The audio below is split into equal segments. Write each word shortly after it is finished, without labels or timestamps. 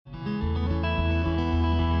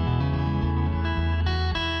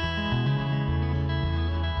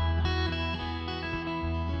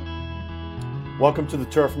Welcome to the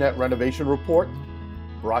TurfNet Renovation Report,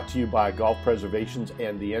 brought to you by Golf Preservations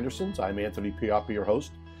and the Andersons. I'm Anthony Pioppi, your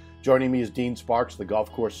host. Joining me is Dean Sparks, the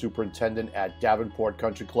golf course superintendent at Davenport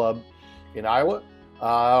Country Club in Iowa.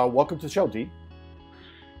 Welcome to the show, Dean.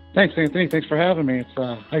 Thanks, Anthony. Thanks for having me.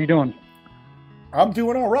 How you doing? I'm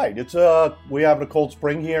doing all right. We have a cold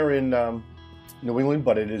spring here in New England,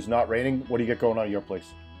 but it is not raining. What do you get going on at your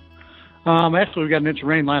place? Actually, we got an inch of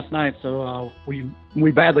rain last night, so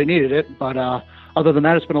we badly needed it. But other than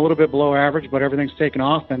that, it's been a little bit below average, but everything's taken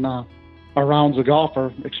off, and our rounds of golf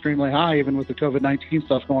are extremely high, even with the COVID-19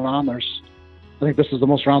 stuff going on. I think this is the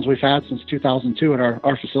most rounds we've had since 2002 at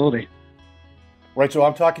our facility. Right, so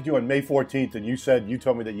I'm talking to you on May 14th, and you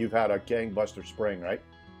told me that you've had a gangbuster spring, right?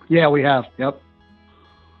 Yeah, we have. Yep.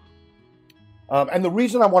 And the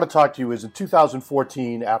reason I want to talk to you is in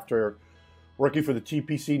 2014, after working for the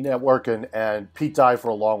TPC network and Pete Dye for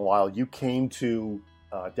a long while, you came to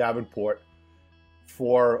Davenport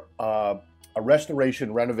for a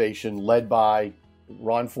restoration renovation led by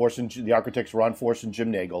the architects Ron Forse and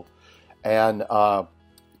Jim Nagle. And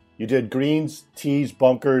you did greens, tees,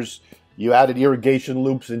 bunkers. You added irrigation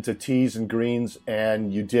loops into tees and greens,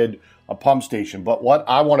 and you did a pump station. But what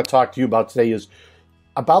I want to talk to you about today is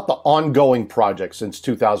about the ongoing project since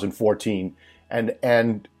 2014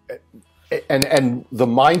 and the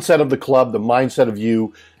mindset of the club, the mindset of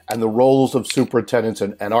you, and the roles of superintendents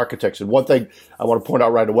and architects. And one thing I want to point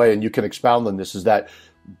out right away, and you can expound on this, is that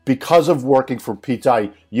because of working for Pete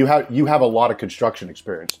Dye, you have a lot of construction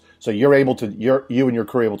experience. So you and your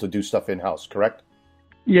crew are able to do stuff in-house, correct?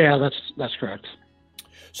 Yeah, that's correct.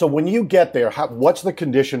 So when you get there, what's the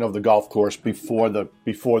condition of the golf course before the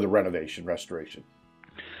restoration?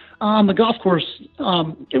 The golf course,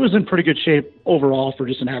 it was in pretty good shape overall for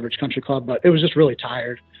just an average country club, but it was just really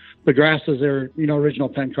tired. The grasses are, original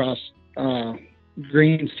Pencross,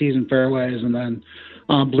 greens, tees, and fairways, and then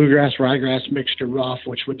bluegrass, ryegrass mixture rough,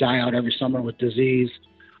 which would die out every summer with disease.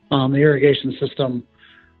 The irrigation system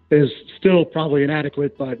is still probably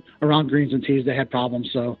inadequate, but around greens and tees, they had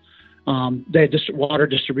problems. So they had water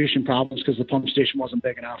distribution problems because the pump station wasn't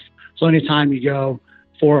big enough. So anytime you go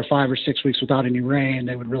 4 or 5 or 6 weeks without any rain,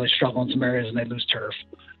 they would really struggle in some areas and they'd lose turf.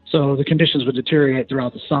 So the conditions would deteriorate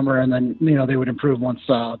throughout the summer, and then, they would improve once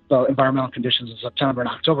the environmental conditions in September and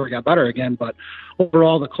October got better again. But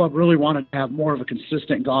overall, the club really wanted to have more of a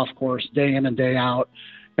consistent golf course day in and day out.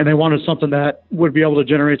 And they wanted something that would be able to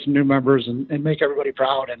generate some new members and make everybody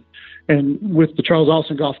proud. And with the Charles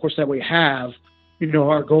Ellison golf course that we have,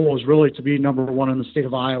 our goal is really to be number one in the state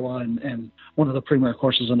of Iowa and one of the premier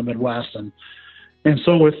courses in the Midwest. And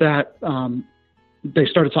so with that, they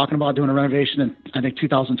started talking about doing a renovation in, I think,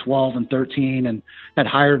 2012 and 13, and had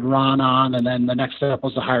hired Ron on. And then the next step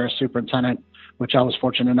was to hire a superintendent, which I was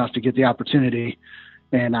fortunate enough to get the opportunity,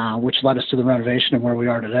 and which led us to the renovation and where we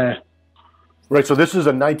are today. Right. So this is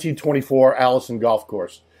a 1924 Allison golf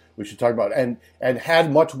course we should talk about. And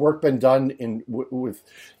had much work been done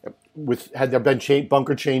had there been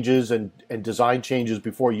bunker changes and design changes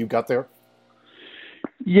before you got there?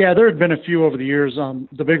 Yeah, there had been a few over the years.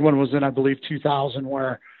 The big one was in, I believe, 2000,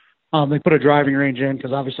 where they put a driving range in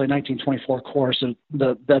because obviously 1924 course,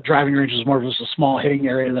 the driving range was more of just a small hitting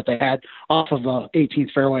area that they had off of the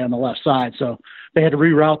 18th fairway on the left side. So they had to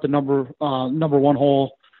reroute the number 1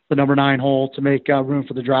 hole, the number 9 hole to make room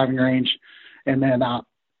for the driving range, and then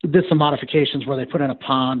did some modifications where they put in a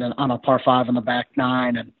pond on a par 5 in the back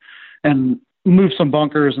 9 and moved some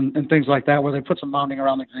bunkers and things like that, where they put some mounding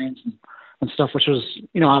around the greens and stuff, which was,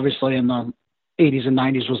 obviously in the 80s and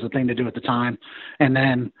 90s was the thing to do at the time. And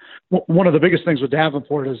then one of the biggest things with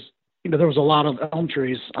Davenport is, there was a lot of elm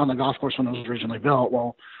trees on the golf course when it was originally built.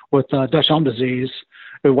 Well, with Dutch elm disease,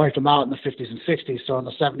 it wiped them out in the 50s and 60s. So in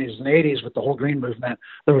the 70s and 80s, with the whole green movement,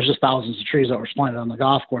 there was just thousands of trees that were planted on the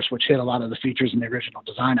golf course, which hit a lot of the features in the original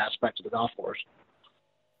design aspect of the golf course.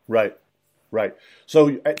 Right.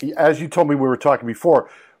 So as you told me, we were talking before,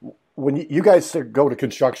 when you guys go to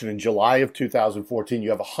construction in July of 2014, you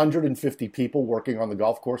have 150 people working on the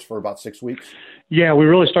golf course for about 6 weeks? Yeah, we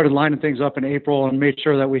really started lining things up in April and made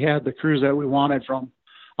sure that we had the crews that we wanted from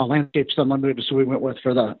Landscapes Unlimited, so we went with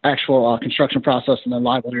for the actual construction process and then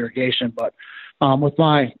liable irrigation. But with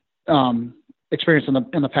my experience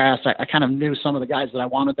in the past, I kind of knew some of the guys that I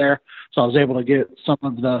wanted there. So I was able to get some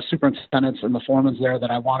of the superintendents and the foremans there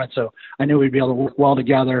that I wanted. So I knew we'd be able to work well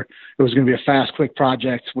together. It was going to be a fast, quick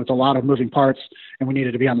project with a lot of moving parts, and we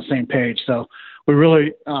needed to be on the same page. So we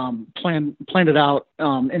really planned it out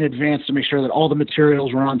in advance to make sure that all the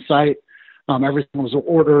materials were on site. Everything was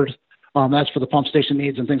ordered. That's for the pump station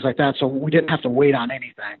needs and things like that. So we didn't have to wait on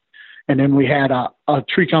anything. And then we had a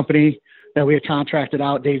tree company that we had contracted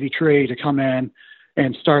out Davey Tree to come in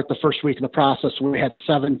and start the first week of the process. We had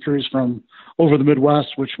 7 crews from over the Midwest,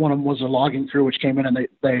 which one of them was a logging crew, which came in and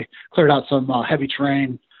they cleared out some heavy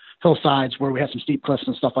terrain hillsides where we had some steep cliffs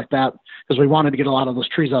and stuff like that, because we wanted to get a lot of those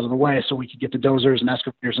trees out of the way so we could get the dozers and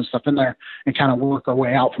excavators and stuff in there and kind of work our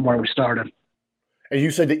way out from where we started. And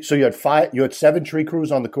you said that, so you had 7 tree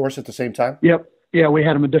crews on the course at the same time? Yep. Yeah, we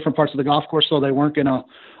had them in different parts of the golf course, so they weren't going to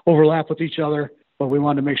overlap with each other, but we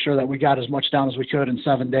wanted to make sure that we got as much down as we could in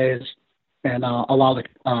 7 days and allow the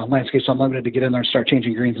Landscapes Unlimited to get in there and start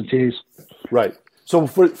changing greens and tees. Right. So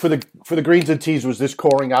for the greens and tees, was this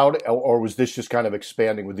coring out, or was this just kind of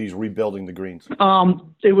expanding with these rebuilding the greens?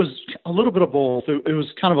 It was a little bit of both. It was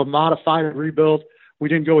kind of a modified rebuild. We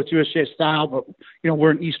didn't go with USGA style, but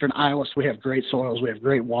we're in eastern Iowa, so we have great soils, we have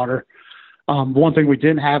great water. One thing we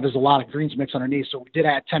didn't have is a lot of greens mix underneath, so we did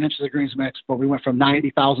add 10 inches of greens mix, but we went from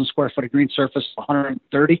 90,000 square foot of green surface to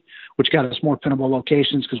 130, which got us more pinnable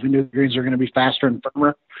locations because we knew the greens were going to be faster and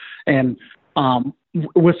firmer. And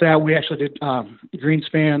with that, we actually did green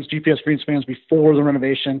spans, GPS green spans before the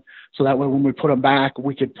renovation, so that way when we put them back,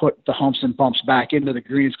 we could put the humps and bumps back into the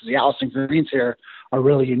greens, because the Allison greens here are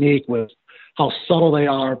really unique with how subtle they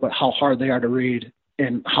are, but how hard they are to read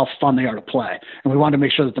and how fun they are to play. And we wanted to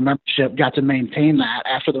make sure that the membership got to maintain that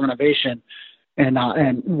after the renovation,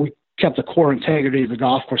 and we kept the core integrity of the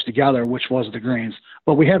golf course together, which was the greens.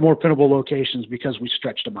 But we had more pinnable locations because we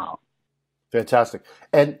stretched them out. Fantastic.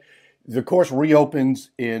 And the course reopens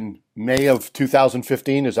in May of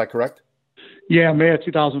 2015, is that correct? Yeah, May of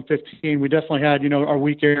 2015. We definitely had, our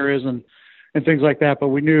weak areas and things like that, but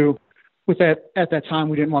we knew with that at that time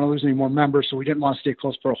we didn't want to lose any more members, so we didn't want to stay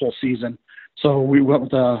close for a whole season. So we went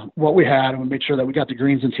with what we had, and we made sure that we got the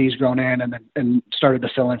greens and tees grown in, and started to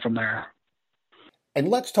fill in from there. And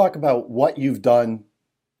let's talk about what you've done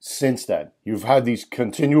since then. You've had these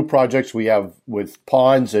continual projects we have with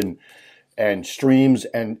ponds and streams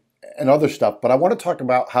and other stuff, but I want to talk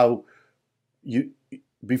about how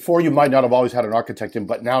before you might not have always had an architect in,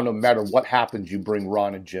 but now no matter what happens, you bring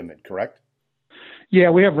Ron and Jim in, correct? Yeah,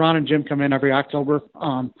 we have Ron and Jim come in every October,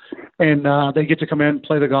 and they get to come in,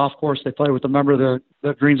 play the golf course. They play with a member of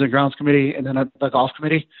the Greens and Grounds Committee and then the golf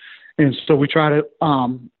committee. And so we try to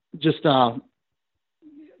just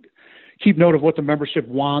keep note of what the membership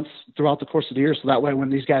wants throughout the course of the year, so that way when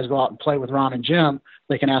these guys go out and play with Ron and Jim,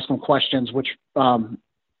 they can ask them questions which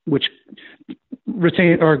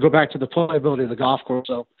retain or go back to the playability of the golf course.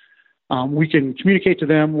 So we can communicate to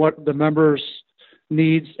them what the members'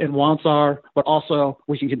 needs and wants are, but also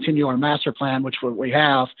we can continue our master plan, which we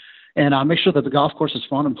have, and make sure that the golf course is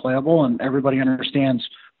fun and playable, and everybody understands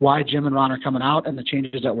why Jim and Ron are coming out and the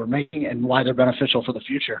changes that we're making and why they're beneficial for the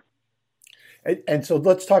future. And so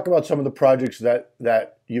let's talk about some of the projects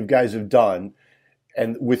that you guys have done,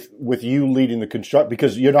 and with you leading the construct,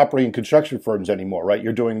 because you're not bringing construction firms anymore, right?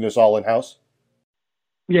 You're doing this all in-house?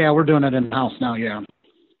 Yeah, we're doing it in-house now, yeah.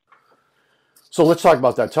 So let's talk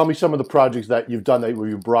about that. Tell me some of the projects that you've done where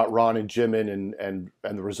you brought Ron and Jim in and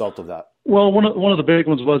the result of that. Well, one of the big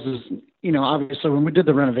ones was obviously when we did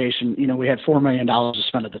the renovation, we had $4 million to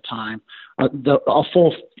spend at the time. A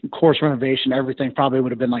full course renovation, everything probably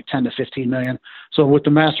would have been like 10 to 15 million. So with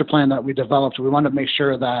the master plan that we developed, we wanted to make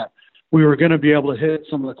sure that we were going to be able to hit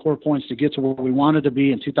some of the core points to get to where we wanted to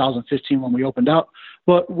be in 2015 when we opened up,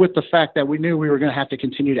 but with the fact that we knew we were going to have to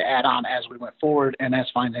continue to add on as we went forward and as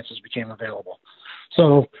finances became available.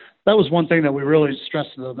 So that was one thing that we really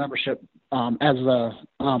stressed to the membership as the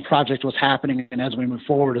project was happening and as we move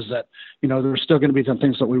forward, is that, there were still going to be some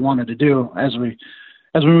things that we wanted to do as we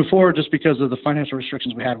move forward, just because of the financial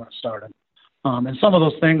restrictions we had when it started. And some of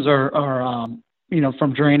those things are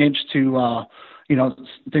from drainage to,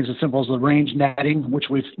 things as simple as the range netting, which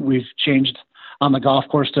we've changed on the golf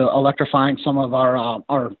course, to electrifying some of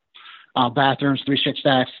our bathrooms, 3-stick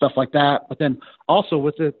stacks, stuff like that. But then also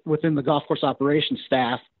within the golf course operations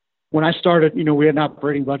staff, when I started, we had an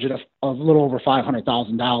operating budget of a little over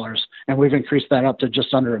 $500,000, and we've increased that up to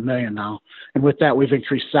just under $1 million now. And with that, we've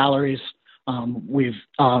increased salaries. We've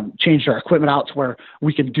changed our equipment out to where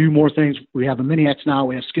we can do more things. We have a Mini X now.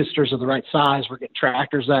 We have skid steers of the right size. We're getting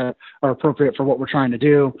tractors that are appropriate for what we're trying to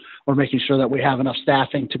do. We're making sure that we have enough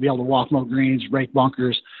staffing to be able to walk mow greens, rake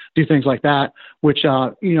bunkers, do things like that, which,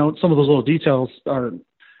 some of those little details are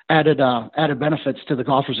added benefits to the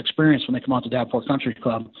golfer's experience when they come out to Davenport Country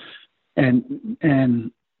Club. And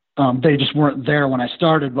they just weren't there when I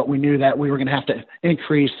started, but we knew that we were going to have to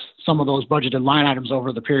increase some of those budgeted line items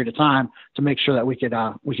over the period of time to make sure that we could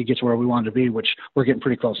get to where we wanted to be, which we're getting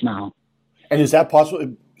pretty close now. And is that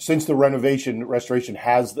possible since the restoration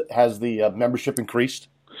has the membership increased?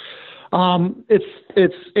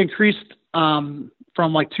 It's increased from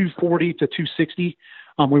like 240 to 260.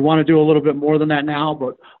 We want to do a little bit more than that now,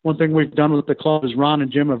 but one thing we've done with the club is Ron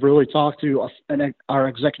and Jim have really talked to us and our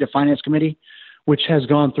executive finance committee, which has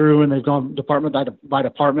gone through and they've gone department by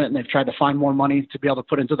department, and they've tried to find more money to be able to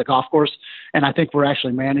put into the golf course. And I think we're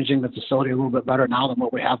actually managing the facility a little bit better now than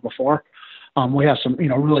what we have before. We have some,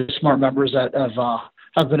 really smart members that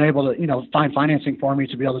have been able to, find financing for me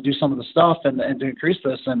to be able to do some of the stuff and to increase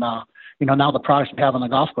this. And, now the products we have on the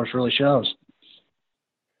golf course really shows.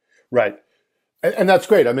 Right. And that's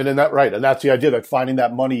great. I mean, and that's the idea, that finding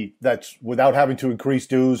that money that's without having to increase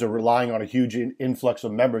dues or relying on a huge influx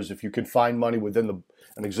of members. If you can find money within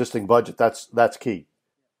an existing budget, that's key.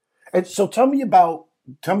 And so tell me about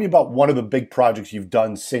one of the big projects you've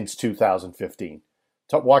done since 2015.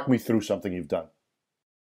 Walk me through something you've done.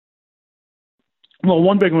 Well,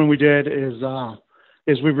 one big one we did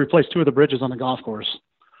is we've replaced 2 of the bridges on the golf course.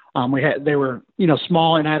 They were,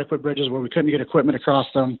 small, inadequate bridges where we couldn't get equipment across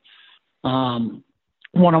them. One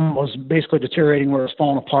of them was basically deteriorating where it was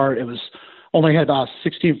falling apart. It was only had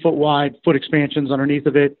 16-foot wide foot expansions underneath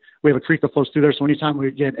of it. We have a creek that flows through there, so anytime we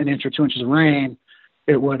would get an inch or 2 inches of rain,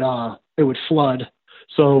 it would flood.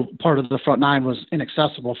 So part of the front 9 was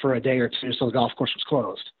inaccessible for a day or 2, so the golf course was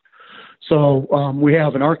closed. So we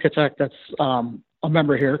have an architect that's a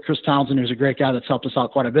member here, Chris Townsend, who's a great guy that's helped us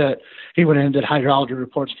out quite a bit. He went in and did hydrology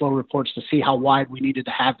reports, flow reports to see how wide we needed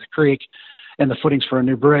to have the creek and the footings for a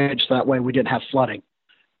new bridge, so that way we didn't have flooding.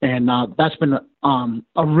 And that's been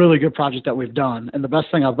a really good project that we've done. And the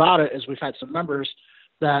best thing about it is we've had some members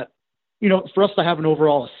that, for us to have an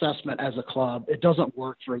overall assessment as a club, it doesn't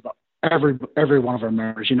work for every one of our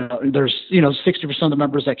members. There's 60% of the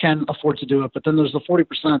members that can afford to do it, but then there's the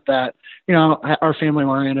 40% that are family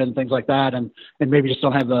oriented and things like that, and maybe just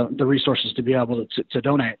don't have the resources to be able to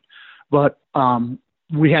donate. But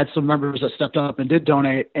we had some members that stepped up and did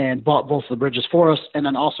donate and bought both the bridges for us, and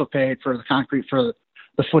then also paid for the concrete for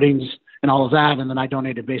the footings and all of that. And then I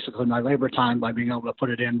donated basically my labor time by being able to put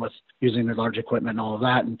it in with using the large equipment and all of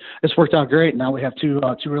that. And it's worked out great. Now we have two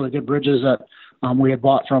really good bridges that we had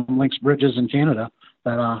bought from Lynx Bridges in Canada.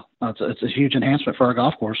 That it's a huge enhancement for our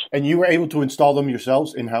golf course. And you were able to install them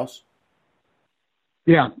yourselves in-house?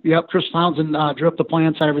 Yeah. Yep. Chris Townsend drew up the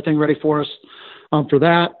plans, had everything ready for us. For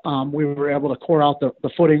that, we were able to core out the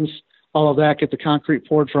footings, all of that, get the concrete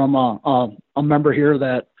poured from a member here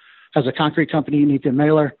that has a concrete company, Nathan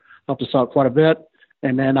Mailer, helped us out quite a bit.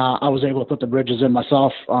 And then I was able to put the bridges in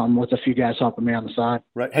myself with a few guys helping me on the side.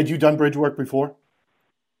 Right. Had you done bridge work before?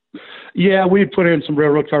 Yeah, we put in some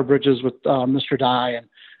railroad car bridges with Mr. Dye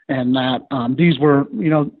and that. These were,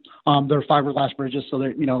 they're fiberglass bridges, so they,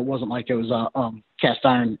 it wasn't like it was cast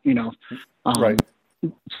iron, right.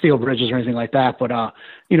 Steel bridges or anything like that. But,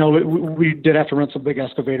 we did have to rent some big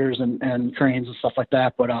excavators and cranes and stuff like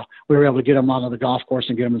that. But we were able to get them onto the golf course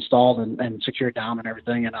and get them installed and secured down and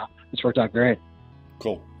everything. And it's worked out great.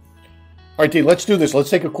 Cool. All right, Dean, let's do this. Let's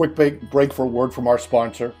take a quick break for a word from our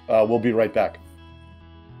sponsor. We'll be right back.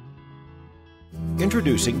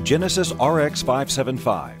 Introducing Genesis RX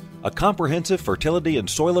 575, a comprehensive fertility and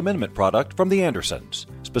soil amendment product from the Andersons,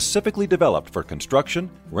 specifically developed for construction,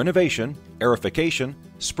 renovation, aerification,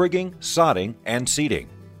 sprigging, sodding, and seeding.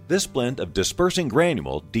 This blend of dispersing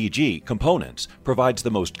granule (DG) components provides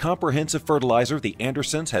the most comprehensive fertilizer the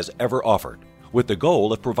Andersons has ever offered, with the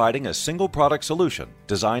goal of providing a single product solution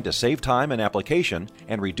designed to save time in application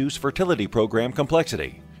and reduce fertility program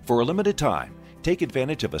complexity. For a limited time, take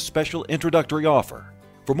advantage of a special introductory offer.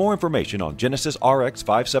 For more information on Genesis RX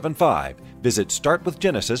 575, visit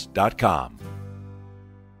startwithgenesis.com.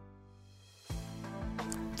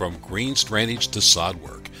 From greens drainage to sod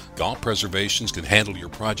work, Golf Preservations can handle your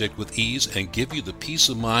project with ease and give you the peace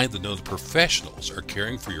of mind that know the professionals are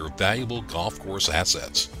caring for your valuable golf course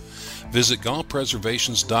assets. Visit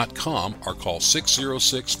golfpreservations.com or call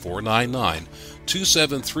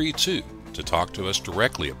 606-499-2732 to talk to us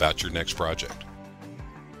directly about your next project.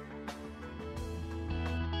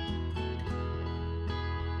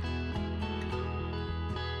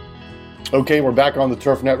 Okay, we're back on the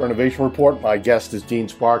TurfNet Renovation Report. My guest is Dean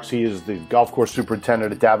Sparks. He is the golf course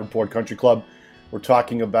superintendent at Davenport Country Club. We're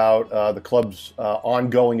talking about the club's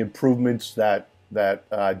ongoing improvements that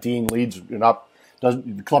Dean leads.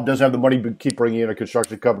 The club doesn't have the money to keep bringing in a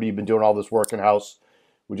construction company. You've been doing all this work in-house.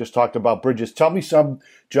 We just talked about bridges. Tell me some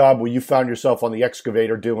job where you found yourself on the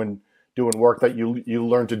excavator doing work that you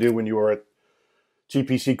learned to do when you were at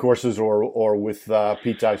TPC courses or with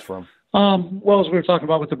Pete Dye's firm. Well, as we were talking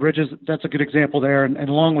about with the bridges, that's a good example there. And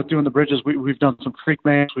along with doing the bridges, we've done some creek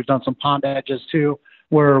banks, we've done some pond edges too,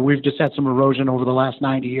 where we've just had some erosion over the last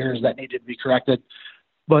 90 years that needed to be corrected.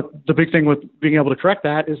 But the big thing with being able to correct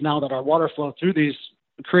that is now that our water flow through these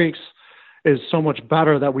creeks is so much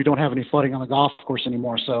better that we don't have any flooding on the golf course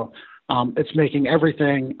anymore. So it's making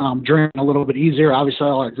everything drain a little bit easier. Obviously,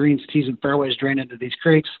 all our greens, tees, and fairways drain into these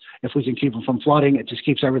creeks. If we can keep them from flooding, it just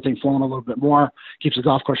keeps everything flowing a little bit more, keeps the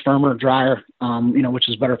golf course firmer, drier, which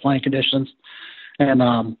is better playing conditions.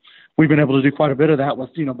 And we've been able to do quite a bit of that with,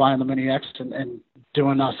 buying the Mini X and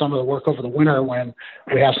doing some of the work over the winter when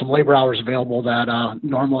we have some labor hours available that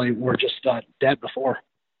normally were just dead before.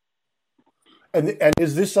 And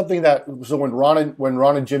is this something that, so when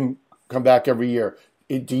Ron and Jim come back every year,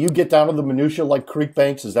 do you get down to the minutia like creek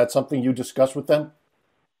banks? Is that something you discuss with them?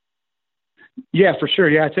 Yeah, for sure.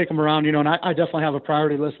 Yeah, I take them around, and I definitely have a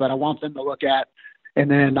priority list that I want them to look at.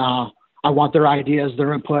 And then I want their ideas,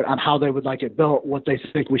 their input on how they would like it built, what they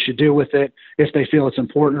think we should do with it, if they feel it's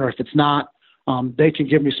important or if it's not. They can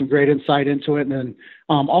give me some great insight into it. And then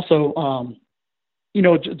also,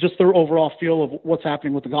 just their overall feel of what's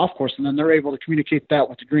happening with the golf course. And then they're able to communicate that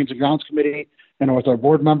with the Greens and Grounds Committee and with our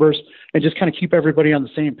board members and just kind of keep everybody on the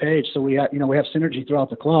same page. So we have synergy throughout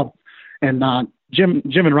the club. And Jim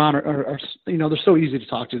and Ron are they're so easy to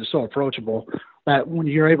talk to. They're so approachable that when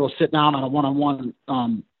you're able to sit down on a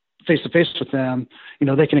one-on-one face-to-face with them,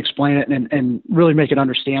 they can explain it and really make it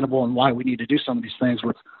understandable and why we need to do some of these things,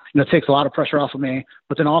 which, it takes a lot of pressure off of me,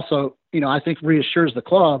 but then also, I think reassures the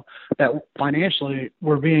club that financially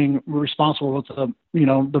we're being responsible with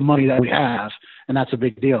the money that we have. And that's a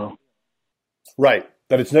big deal. Right.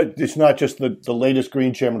 That it's not just the latest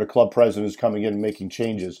green chairman or club president is coming in and making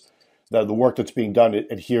changes. The work that's being done, it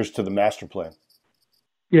adheres to the master plan.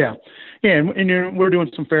 Yeah. Yeah. And we're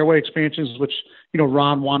doing some fairway expansions, which,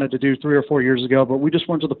 Ron wanted to do 3 or 4 years ago, but we just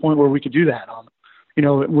weren't to the point where we could do that.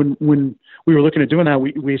 When we were looking at doing that,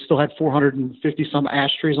 we still had 450 some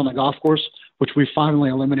ash trees on the golf course, which we finally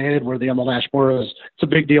eliminated where the emerald ash borer is. It's a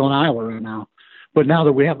big deal in Iowa right now. But now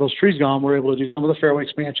that we have those trees gone, we're able to do some of the fairway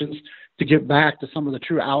expansions to get back to some of the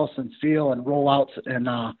true Allison feel and rollouts and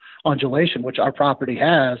undulation, which our property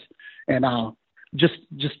has, and just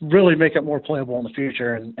really make it more playable in the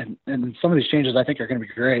future. And some of these changes I think are going to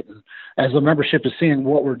be great. And as the membership is seeing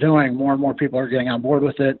what we're doing, more and more people are getting on board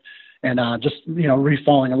with it. And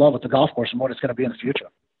re-falling in love with the golf course and what it's going to be in the future.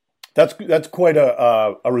 That's quite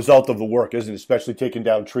a result of the work, isn't it? Especially taking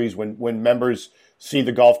down trees when members see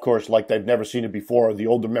the golf course like they've never seen it before, or the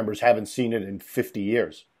older members haven't seen it in 50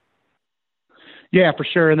 years. Yeah, for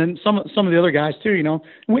sure. And then some of the other guys too.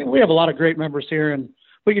 We have a lot of great members here,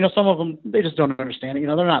 but some of them, they just don't understand it.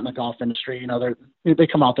 They're not in the golf industry. They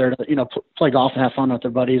come out there to play golf and have fun with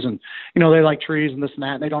their buddies, and they like trees and this and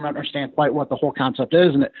that. And they don't understand quite what the whole concept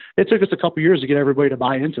is. And it took us a couple years to get everybody to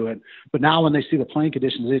buy into it. But now when they see the playing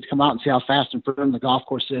conditions, they come out and see how fast and firm the golf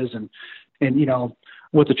course is, and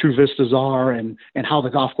what the true vistas are, and how the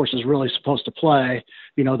golf course is really supposed to play.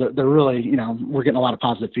 They're really we're getting a lot of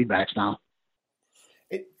positive feedbacks now.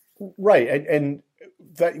 Right, and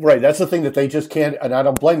that's the thing that they just can't, and I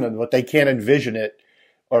don't blame them, but they can't envision it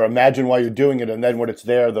or imagine why you're doing it, and then when it's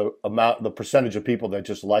there, the percentage of people that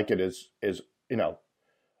just like it is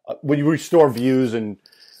when you restore views and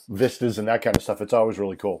vistas and that kind of stuff, it's always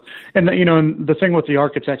really cool. And and the thing with the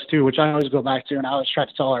architects too, which I always go back to, and I always try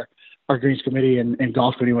to tell our Greens Committee and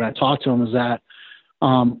Golf Committee when I talk to them, is that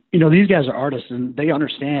these guys are artists and they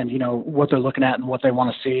understand, what they're looking at and what they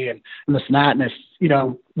want to see and this and that. And if,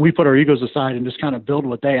 we put our egos aside and just kind of build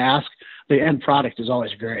what they ask, the end product is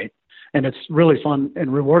always great. And it's really fun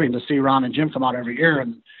and rewarding to see Ron and Jim come out every year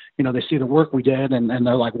and, they see the work we did and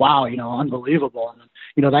they're like, wow, unbelievable.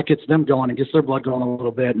 And, that gets them going and gets their blood going a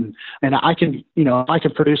little bit. And I can, if I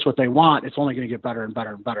can produce what they want, it's only going to get better and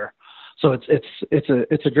better and better. So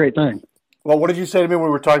it's a great thing. Well, what did you say to me when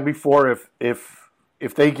we were talking before?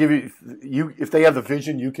 If they give you, if they have the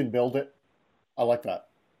vision, you can build it. I like that.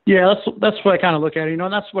 Yeah, that's what I kind of look at, and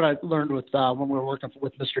that's what I learned with when we were working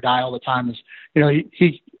with Mr. Dye all the time is,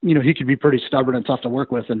 he could be pretty stubborn and tough to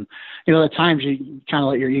work with, and at times you kind of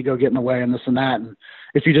let your ego get in the way and this and that, and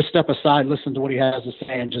if you just step aside, listen to what he has to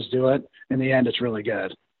say, and just do it, in the end, it's really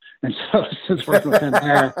good. And so since working with him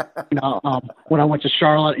there, when I went to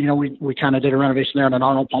Charlotte, we kind of did a renovation there on an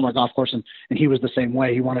Arnold Palmer golf course, and he was the same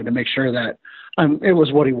way. He wanted to make sure that it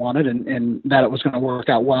was what he wanted and that it was going to work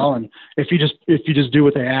out well. And if you just do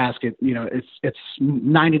what they ask, it's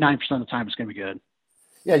 99% of the time it's going to be good.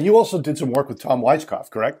 Yeah, you also did some work with Tom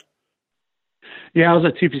Weiskopf, correct? Yeah, I was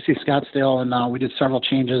at TPC Scottsdale, and we did several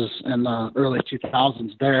changes in the early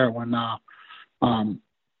 2000s there when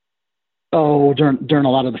during a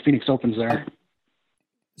lot of the Phoenix Opens there.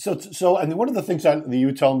 So, and one of the things that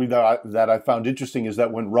you told me that I found interesting is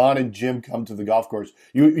that when Ron and Jim come to the golf course,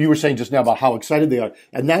 you were saying just now about how excited they are,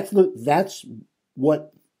 and that's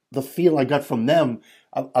what the feel I got from them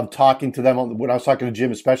of talking to them when I was talking to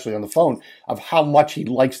Jim, especially on the phone, of how much he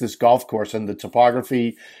likes this golf course and the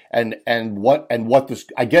topography and what this,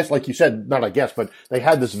 I guess, like you said, not I guess, but they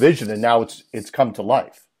had this vision and now it's come to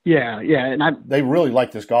life. Yeah, and they really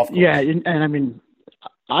like this golf course. Yeah, and I mean,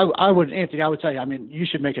 I would, Anthony, I would tell you, I mean, you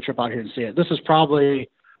should make a trip out here and see it. This is probably,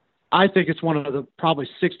 I think it's one of the probably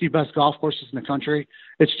 60 best golf courses in the country.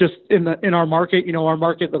 It's just in our market, our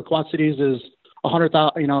market, the Quad Cities is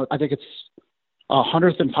 100,000, I think it's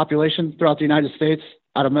 100th in population throughout the United States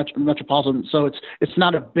out of metropolitan. So it's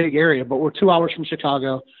not a big area, but we're 2 hours from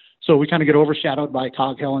Chicago. So we kind of get overshadowed by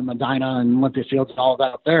Cog Hill and Medina and Olympia Fields and all of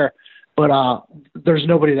that up there. But there's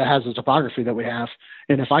nobody that has the topography that we have.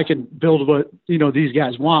 And if I can build what, these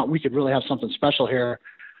guys want, we could really have something special here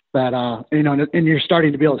that, and you're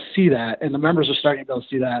starting to be able to see that. And the members are starting to be able to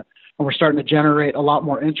see that. And we're starting to generate a lot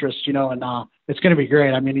more interest, and it's going to be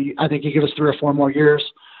great. I mean, I think you give us 3 or 4 more years.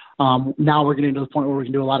 Now we're getting to the point where we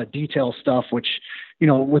can do a lot of detail stuff, which,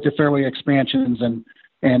 with the fairway expansions and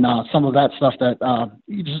some of that stuff that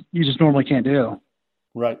you just normally can't do.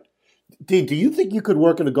 Right. Dean, do you think you could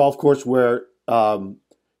work at a golf course where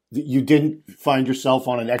you didn't find yourself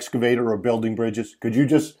on an excavator or building bridges? Could you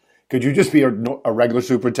just be a regular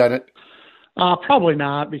superintendent? Probably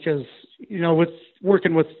not, because with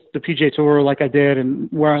working with the PGA Tour like I did, and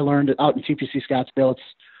where I learned it out in TPC Scottsdale, it's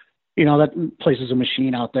that place is a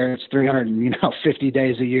machine out there. It's 350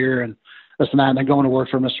 days a year and this and that. And then going to work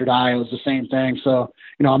for Mr. Dye, it was the same thing. So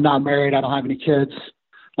I'm not married. I don't have any kids.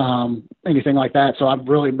 Anything like that. So I'm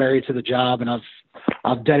really married to the job, and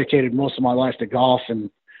I've dedicated most of my life to golf, and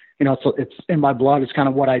it's in my blood. It's kind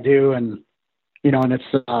of what I do, and and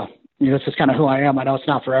it's just kind of who I am. I know it's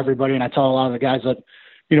not for everybody, and I tell a lot of the guys that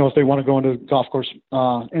if they want to go into golf course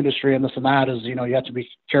industry and this and that, is you have to be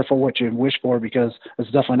careful what you wish for, because it's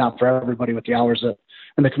definitely not for everybody with the hours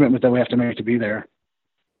and the commitment that we have to make to be there.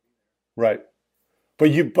 Right.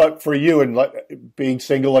 But for you and being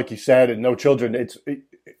single, like you said, and no children,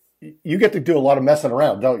 you get to do a lot of messing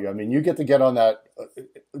around, don't you? I mean, you get to get on that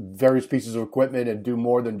various pieces of equipment and do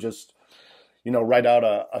more than just, write out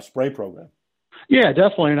a spray program. Yeah,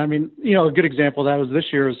 definitely. And I mean, a good example of that was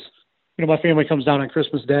this year's, my family comes down on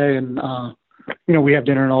Christmas Day, and, we have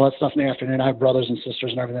dinner and all that stuff in the afternoon. I have brothers and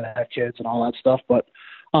sisters and everything that have kids and all that stuff. But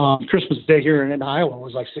Christmas Day here in Iowa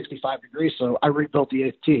was like 65 degrees, so I rebuilt the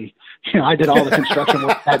 8th tee. I did all the construction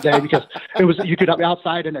work that day, because you could be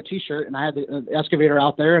outside in a T-shirt, and I had the excavator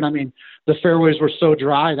out there, and I mean, the fairways were so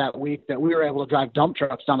dry that week that we were able to drive dump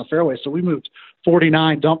trucks down the fairway. So we moved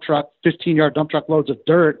 49 15-yard dump truck loads of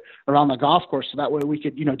dirt around the golf course, so that way we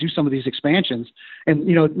could, do some of these expansions. And,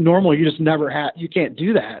 normally you just you can't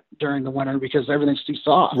do that during the winter because everything's too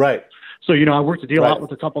soft. Right. So, I worked a deal out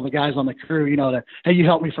with a couple of the guys on the crew, that, hey, you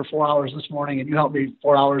helped me for 4 hours this morning, and you helped me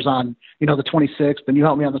 4 hours on, the 26th, and you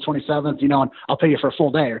helped me on the 27th, and I'll pay you for a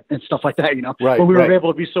full day and stuff like that, Right, When we were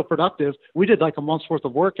able to be so productive, we did like a month's worth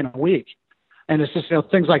of work in a week. And it's just,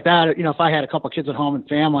 things like that. If I had a couple of kids at home and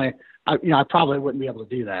family, I probably wouldn't be able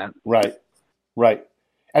to do that. Right.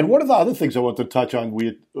 And one of the other things I want to touch on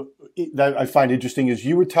that I find interesting is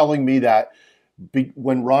you were telling me that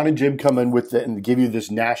when Ron and Jim come in and give you this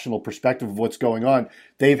national perspective of what's going on,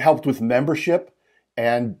 they've helped with membership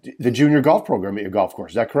and the junior golf program at your golf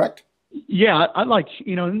course. Is that correct? Yeah, I like,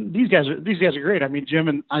 these guys are great. I mean, Jim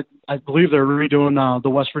and I believe they're redoing the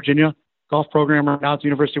West Virginia golf program right now at the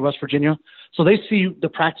University of West Virginia. So they see the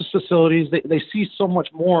practice facilities. They see so much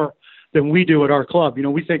more than we do at our club.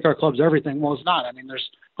 We think our club's everything. Well, it's not. I mean, there's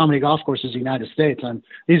how many golf courses in the United States? And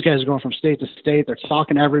these guys are going from state to state. They're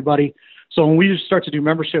talking to everybody. So when we start to do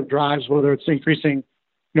membership drives, whether it's increasing,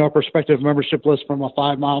 our prospective membership list from a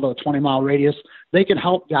 5-mile to a 20-mile radius, they can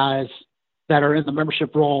help guys that are in the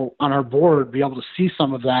membership role on our board be able to see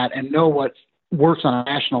some of that and know what works on a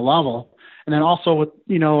national level. And then also with,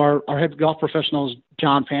 our head golf professionals,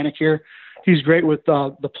 John Panic here, he's great with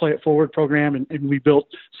the Play It Forward program, and we built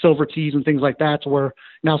silver tees and things like that to where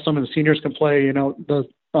now some of the seniors can play,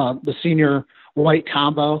 the senior white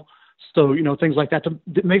combo. So, things like that to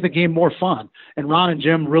make the game more fun. And Ron and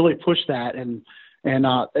Jim really push that, and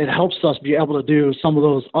it helps us be able to do some of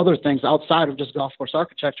those other things outside of just golf course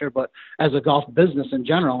architecture, but as a golf business in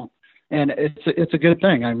general. And it's a good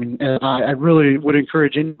thing. I mean, I really would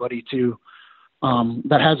encourage anybody to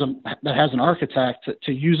that has an architect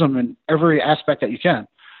to use them in every aspect that you can.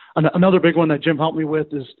 Another big one that Jim helped me with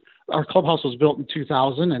is our clubhouse was built in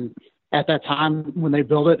 2000, and at that time when they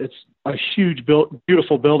built it, it's a huge,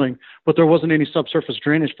 beautiful building, but there wasn't any subsurface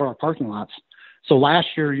drainage for our parking lots. So last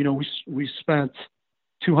year, we spent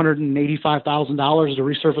 $285,000 to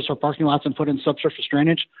resurface our parking lots and put in subsurface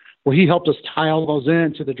drainage. Well, he helped us tie all those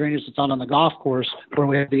into the drainage that's out on the golf course where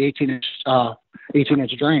we have the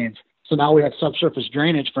 18-inch drains. So now we have subsurface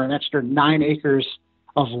drainage for an extra 9 acres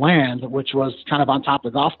of land, which was kind of on top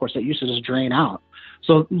of the golf course that used to just drain out.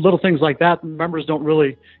 So little things like that, members don't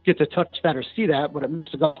really get to touch that or see that, but it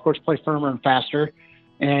makes the golf course play firmer and faster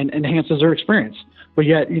and enhances their experience. But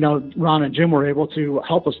yet, Ron and Jim were able to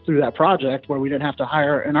help us through that project where we didn't have to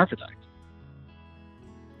hire an architect.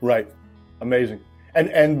 Right. Amazing.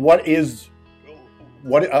 And what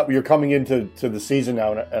you're coming into the season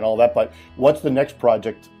now and all that, but what's the next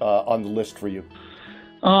project on the list for you?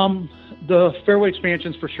 The fairway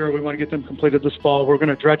expansions for sure. We want to get them completed this fall. We're going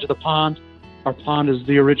to dredge the pond. Our pond is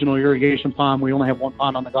the original irrigation pond. We only have one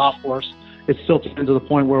pond on the golf course. It's silted into the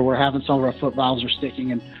point where we're having some of our foot valves are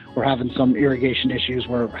sticking and we're having some irrigation issues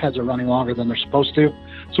where heads are running longer than they're supposed to.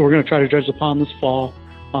 So we're going to try to dredge the pond this fall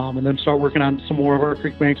and then start working on some more of our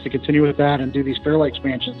creek banks to continue with that and do these fairway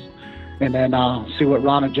expansions. And then see what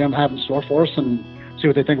Ron and Jim have in store for us and see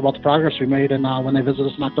what they think about the progress we made and when they visit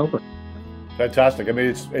us in October. Fantastic. I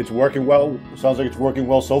mean, it's working well. It sounds like it's working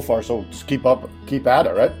well so far. So just keep at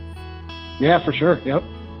it, right? Yeah, for sure. Yep.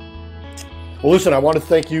 Well, listen, I want to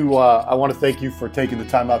thank you. For taking the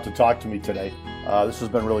time out to talk to me today. This has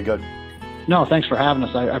been really good. No, thanks for having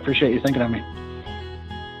us. I appreciate you thinking of me.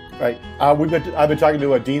 Right. I've been talking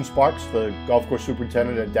to Dean Sparks, the golf course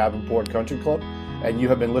superintendent at Davenport Country Club, and you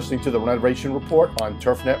have been listening to the Renovation Report on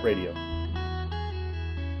TurfNet Radio.